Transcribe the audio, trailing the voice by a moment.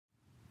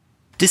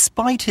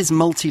Despite his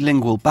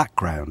multilingual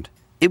background,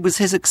 it was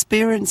his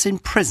experience in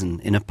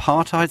prison in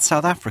apartheid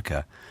South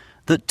Africa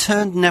that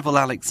turned Neville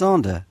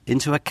Alexander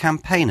into a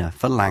campaigner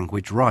for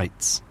language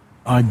rights.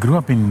 I grew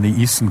up in the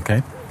Eastern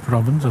Cape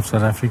province of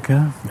South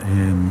Africa,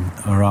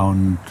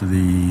 around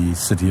the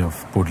city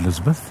of Port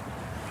Elizabeth.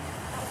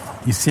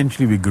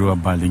 Essentially, we grew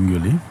up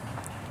bilingually,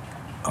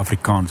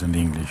 Afrikaans and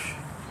English.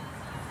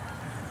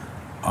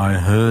 I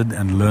heard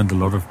and learned a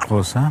lot of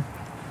Xhosa,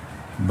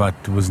 but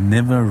was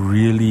never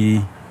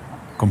really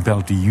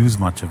compelled to use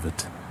much of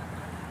it,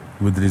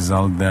 with the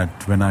result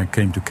that when I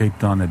came to Cape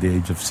Town at the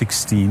age of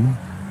 16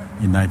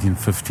 in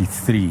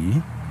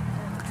 1953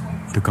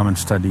 to come and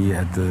study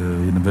at the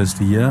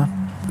university here,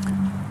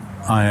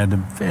 I had a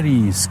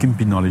very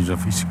skimpy knowledge of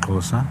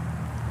isiXhosa.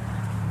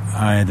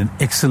 I had an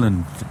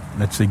excellent,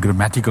 let's say,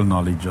 grammatical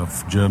knowledge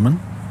of German,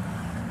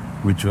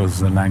 which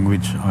was a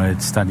language I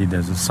had studied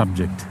as a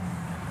subject.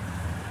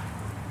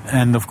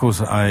 And of course,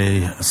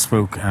 I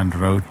spoke and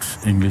wrote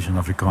English and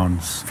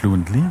Afrikaans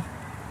fluently.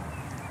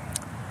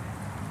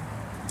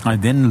 I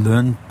then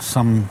learned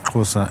some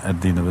Xhosa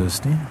at the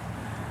university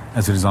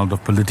as a result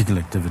of political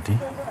activity,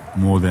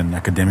 more than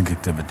academic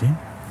activity.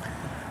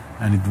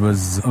 And it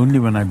was only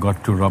when I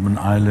got to Robben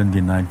Island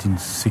in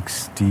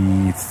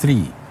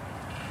 1963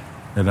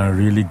 that I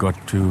really got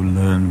to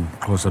learn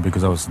Xhosa,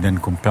 because I was then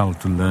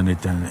compelled to learn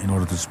it in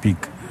order to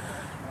speak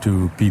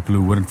to people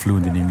who weren't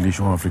fluent in English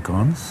or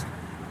Afrikaans.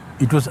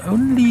 It was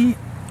only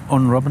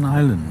on Robben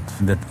Island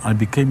that I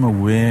became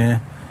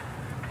aware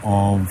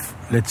of,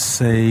 let's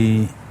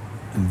say,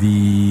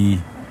 the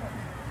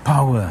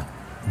power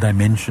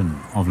dimension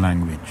of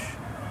language.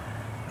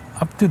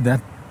 Up to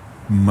that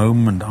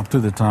moment, up to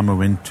the time I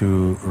went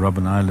to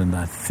Robben Island,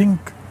 I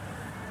think,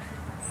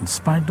 in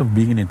spite of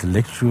being an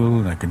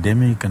intellectual,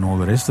 academic and all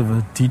the rest of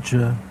it,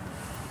 teacher,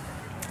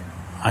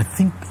 I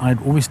think I'd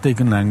always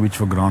taken language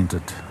for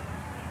granted.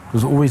 There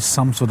was always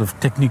some sort of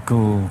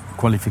technical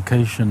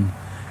qualification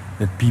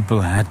that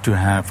people had to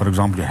have. For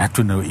example, you had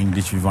to know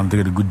English if you wanted to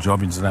get a good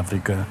job in South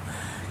Africa.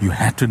 You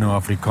had to know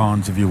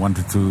Afrikaans if you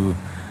wanted to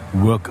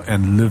work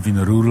and live in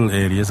the rural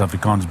areas,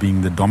 Afrikaans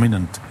being the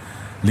dominant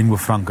lingua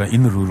franca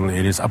in the rural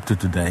areas up to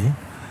today.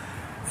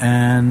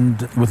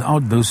 And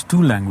without those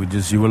two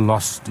languages, you were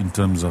lost in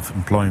terms of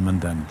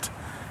employment and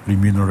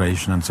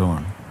remuneration and so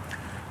on.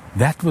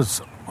 That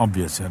was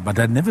obvious, but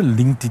I never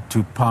linked it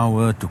to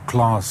power, to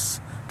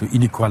class, to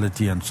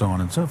inequality and so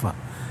on and so forth.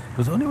 It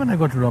was only when I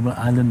got to Robben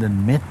Island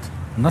and met,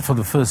 not for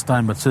the first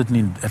time, but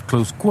certainly at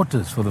close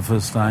quarters for the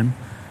first time,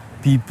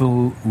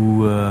 people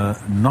who were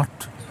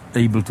not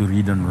able to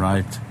read and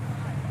write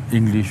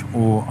English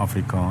or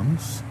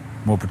Afrikaans,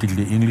 more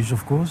particularly English,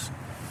 of course,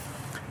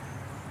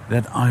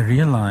 that I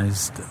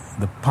realized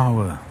the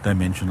power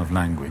dimension of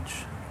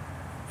language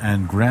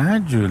and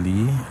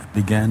gradually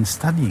began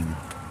studying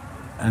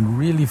and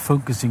really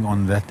focusing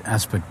on that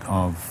aspect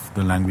of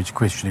the language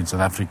question in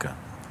South Africa.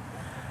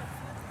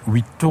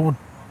 We taught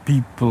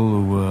people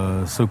who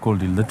were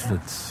so-called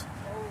illiterates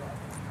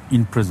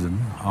in prison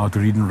how to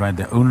read and write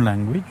their own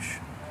language,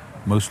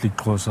 mostly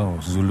Xhosa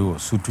or Zulu or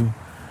Sotho,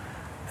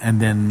 and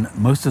then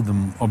most of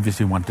them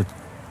obviously wanted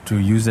to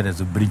use it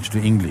as a bridge to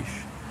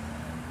English,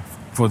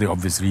 for the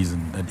obvious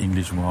reason that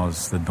English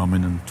was the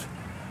dominant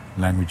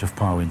language of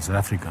power in South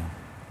Africa.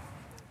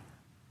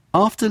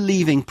 After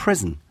leaving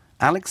prison,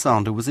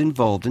 Alexander was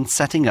involved in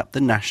setting up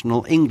the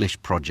National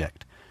English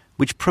Project,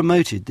 which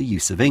promoted the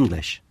use of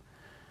English.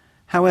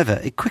 However,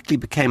 it quickly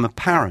became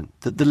apparent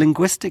that the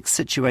linguistic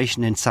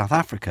situation in South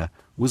Africa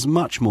was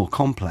much more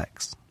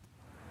complex.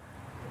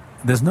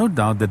 There's no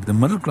doubt that the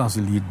middle-class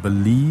elite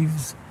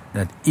believes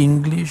that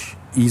English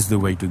is the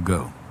way to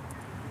go.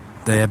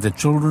 They have their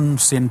children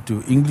sent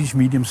to English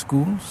medium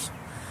schools.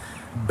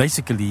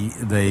 Basically,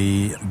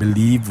 they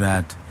believe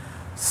that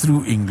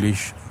through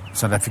English,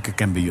 South Africa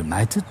can be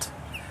united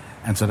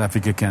and South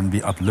Africa can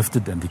be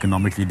uplifted and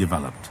economically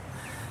developed.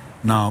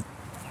 Now,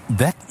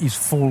 that is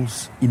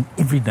false in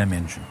every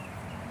dimension.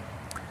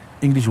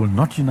 English will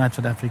not unite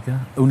South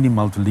Africa. Only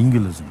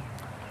multilingualism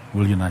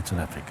will unite South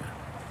Africa,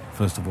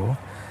 first of all.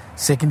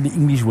 Secondly,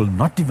 English will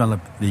not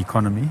develop the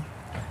economy.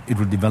 It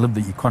will develop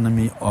the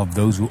economy of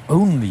those who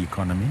own the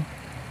economy,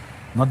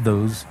 not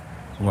those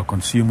who are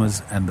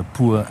consumers and the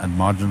poor and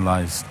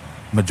marginalized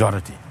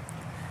majority.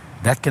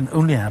 That can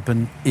only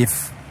happen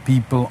if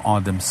people are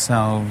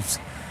themselves,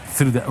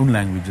 through their own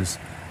languages,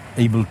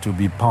 able to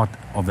be part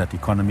of that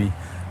economy,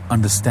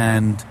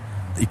 understand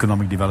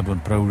economic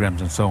development programs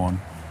and so on,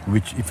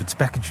 which if it's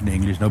packaged in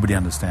English, nobody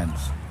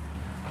understands.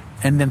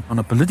 And then on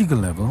a political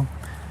level,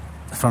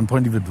 from the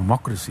point of view of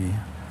democracy,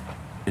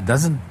 it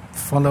doesn't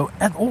follow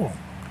at all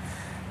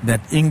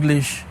that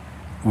English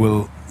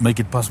will make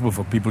it possible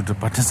for people to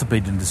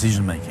participate in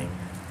decision-making.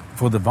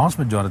 For the vast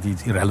majority,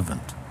 it's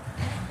irrelevant.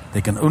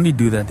 They can only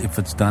do that if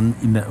it's done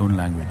in their own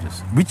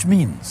languages, which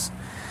means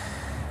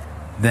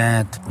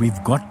that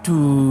we've got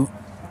to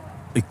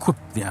equip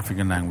the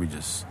African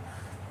languages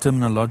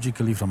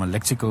terminologically, from a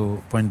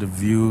lexical point of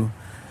view,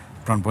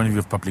 from the point of view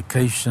of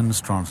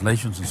publications,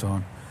 translations and so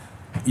on,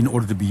 in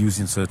order to be used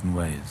in certain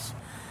ways.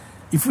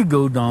 If we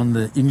go down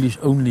the English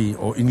only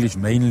or English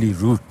mainly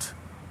route,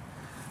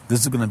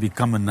 this is going to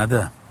become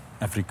another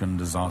African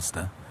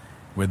disaster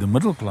where the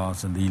middle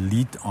class and the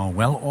elite are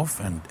well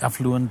off and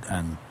affluent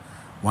and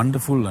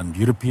wonderful and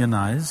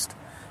Europeanized,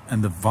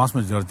 and the vast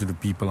majority of the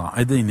people are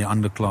either in the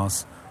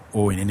underclass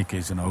or in any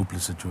case in a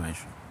hopeless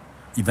situation.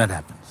 If that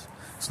happens,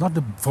 it's not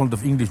the fault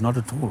of English, not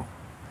at all.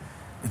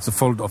 It's the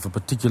fault of a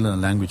particular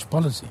language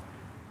policy.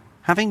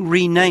 Having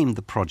renamed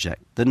the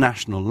project the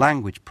National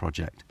Language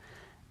Project,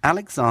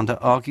 Alexander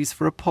argues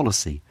for a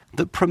policy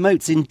that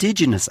promotes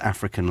indigenous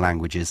African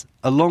languages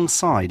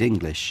alongside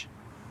English.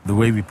 The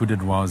way we put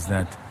it was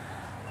that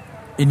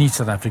any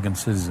South African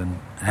citizen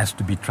has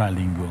to be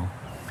trilingual.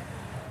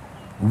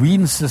 We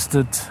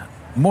insisted,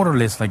 more or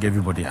less like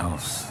everybody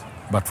else,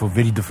 but for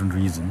very different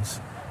reasons,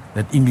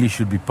 that English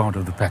should be part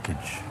of the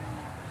package.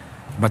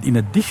 But in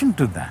addition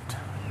to that,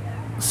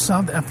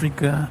 South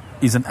Africa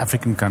is an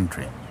African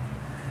country.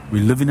 We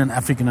live in an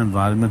African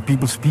environment.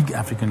 People speak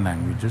African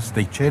languages.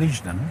 They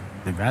cherish them.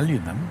 They value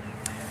them.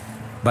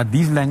 But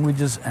these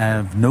languages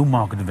have no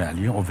market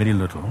value or very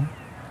little.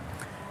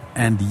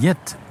 And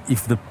yet,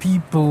 if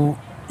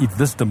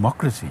this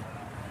democracy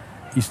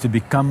is to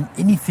become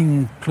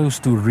anything close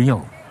to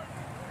real,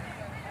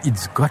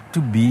 it's got to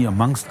be,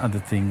 amongst other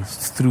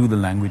things, through the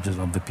languages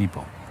of the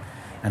people.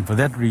 And for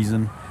that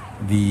reason,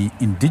 the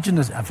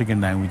indigenous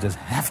African languages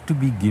have to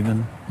be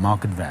given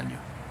market value.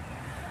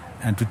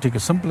 And to take a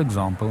simple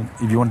example,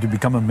 if you want to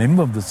become a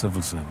member of the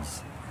civil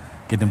service,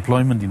 get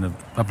employment in the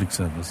public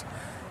service,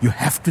 you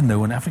have to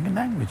know an African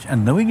language.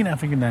 And knowing an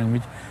African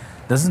language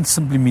doesn't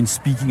simply mean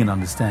speaking and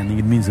understanding.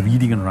 It means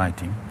reading and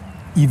writing,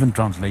 even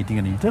translating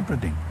and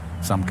interpreting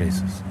in some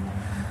cases.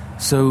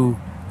 So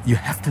you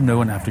have to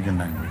know an African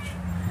language.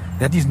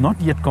 That is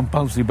not yet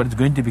compulsory, but it's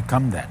going to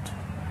become that.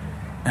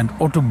 And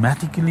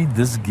automatically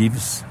this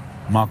gives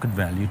market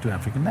value to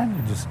African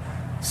languages.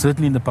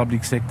 Certainly in the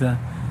public sector,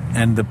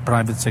 and the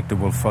private sector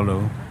will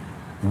follow.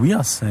 We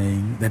are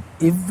saying that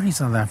every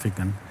South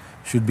African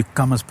should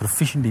become as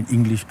proficient in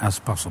English as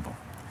possible,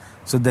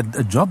 so that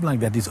a job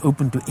like that is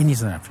open to any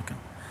South African.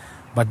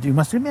 But you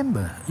must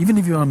remember, even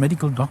if you're a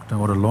medical doctor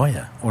or a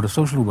lawyer or a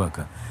social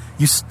worker,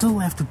 you still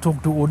have to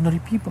talk to ordinary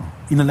people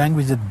in a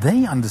language that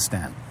they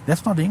understand.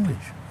 That's not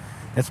English.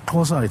 That's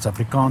Xhosa, it's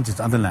Afrikaans, it's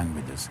other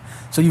languages.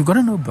 So you've got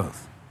to know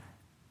both.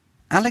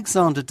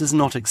 Alexander does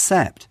not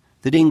accept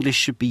that English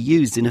should be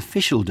used in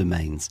official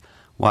domains,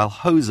 while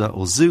Xhosa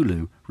or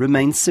Zulu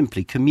remain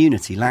simply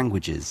community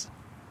languages.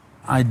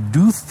 I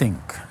do think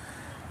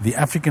the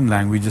African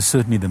languages,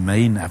 certainly the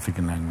main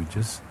African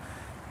languages,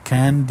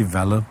 can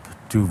develop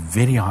to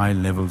very high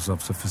levels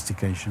of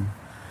sophistication,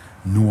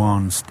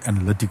 nuanced,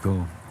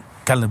 analytical,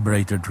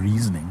 calibrated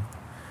reasoning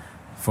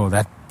for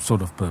that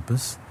sort of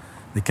purpose.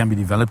 They can be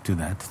developed to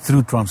that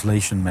through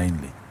translation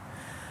mainly.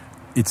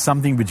 It's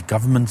something which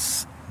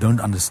governments don't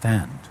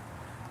understand.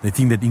 They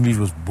think that English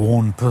was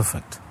born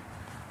perfect.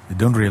 They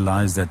don't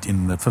realize that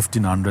in the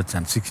 1500s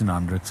and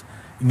 1600s,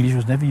 English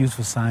was never used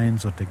for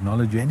science or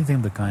technology or anything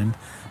of the kind.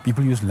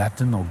 People used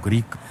Latin or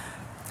Greek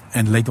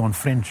and later on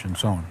French and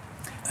so on.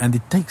 And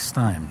it takes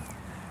time.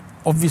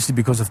 Obviously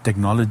because of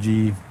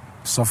technology,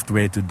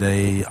 software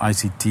today,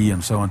 ICT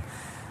and so on,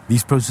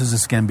 these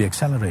processes can be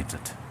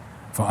accelerated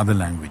for other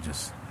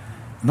languages.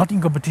 Not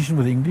in competition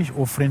with English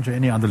or French or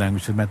any other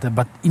language for that matter,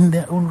 but in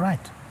their own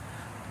right,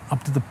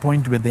 up to the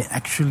point where they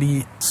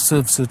actually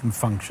serve certain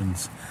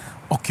functions,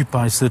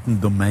 occupy certain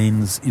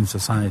domains in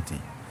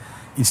society.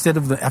 Instead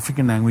of the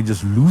African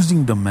languages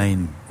losing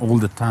domain all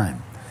the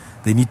time,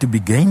 they need to be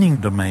gaining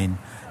domain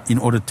in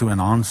order to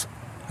enhance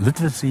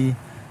literacy,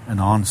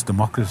 enhance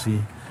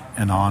democracy,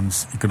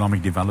 enhance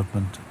economic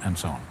development, and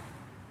so on.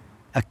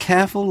 A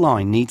careful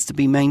line needs to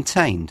be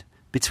maintained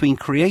between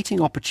creating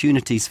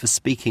opportunities for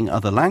speaking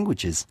other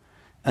languages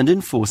and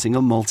enforcing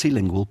a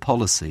multilingual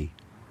policy.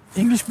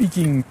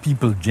 English-speaking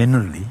people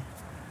generally,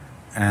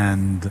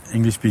 and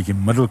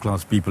English-speaking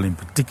middle-class people in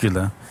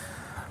particular,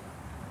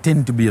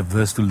 tend to be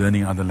averse to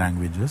learning other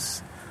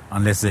languages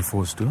unless they're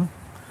forced to,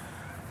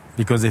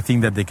 because they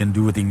think that they can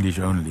do with English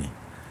only.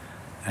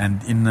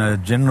 And in a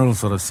general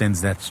sort of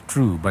sense, that's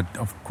true. But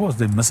of course,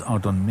 they miss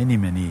out on many,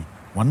 many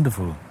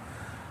wonderful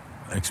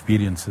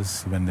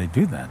experiences when they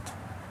do that.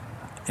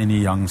 Any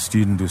young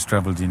student who's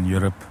traveled in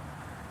Europe,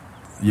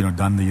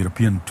 done the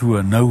European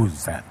tour,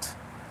 knows that.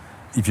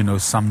 If you know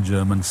some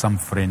German, some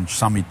French,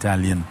 some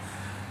Italian,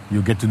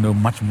 you get to know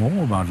much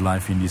more about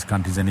life in these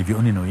countries than if you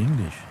only know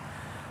English.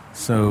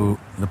 So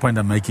the point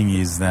I'm making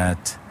is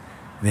that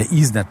there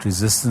is that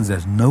resistance.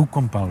 There's no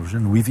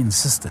compulsion. We've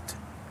insisted,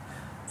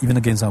 even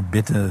against our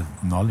better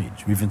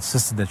knowledge, we've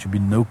insisted there should be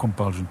no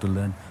compulsion to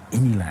learn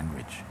any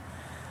language.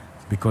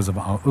 Because of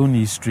our own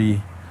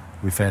history,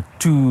 we've had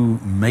two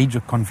major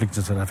conflicts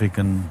in South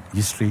African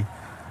history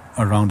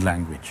around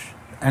language.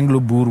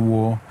 Anglo-Boer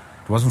War,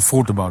 it wasn't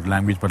fought about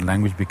language, but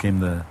language became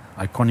the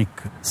iconic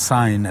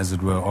sign, as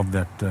it were, of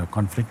that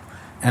conflict.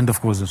 And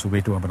of course the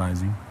Soweto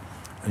uprising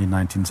in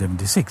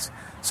 1976.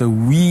 So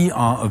we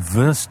are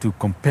averse to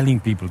compelling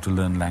people to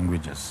learn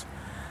languages.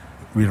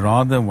 We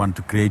rather want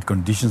to create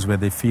conditions where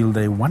they feel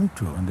they want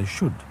to and they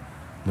should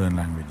learn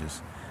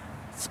languages.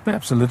 It's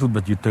perhaps a little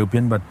bit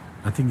utopian, but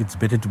I think it's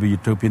better to be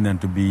utopian than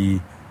to be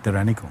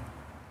tyrannical.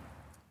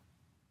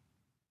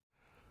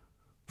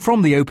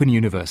 From the Open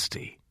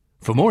University.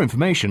 For more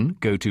information,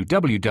 go to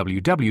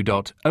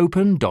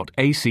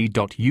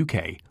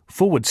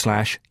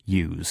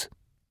www.open.ac.uk/use.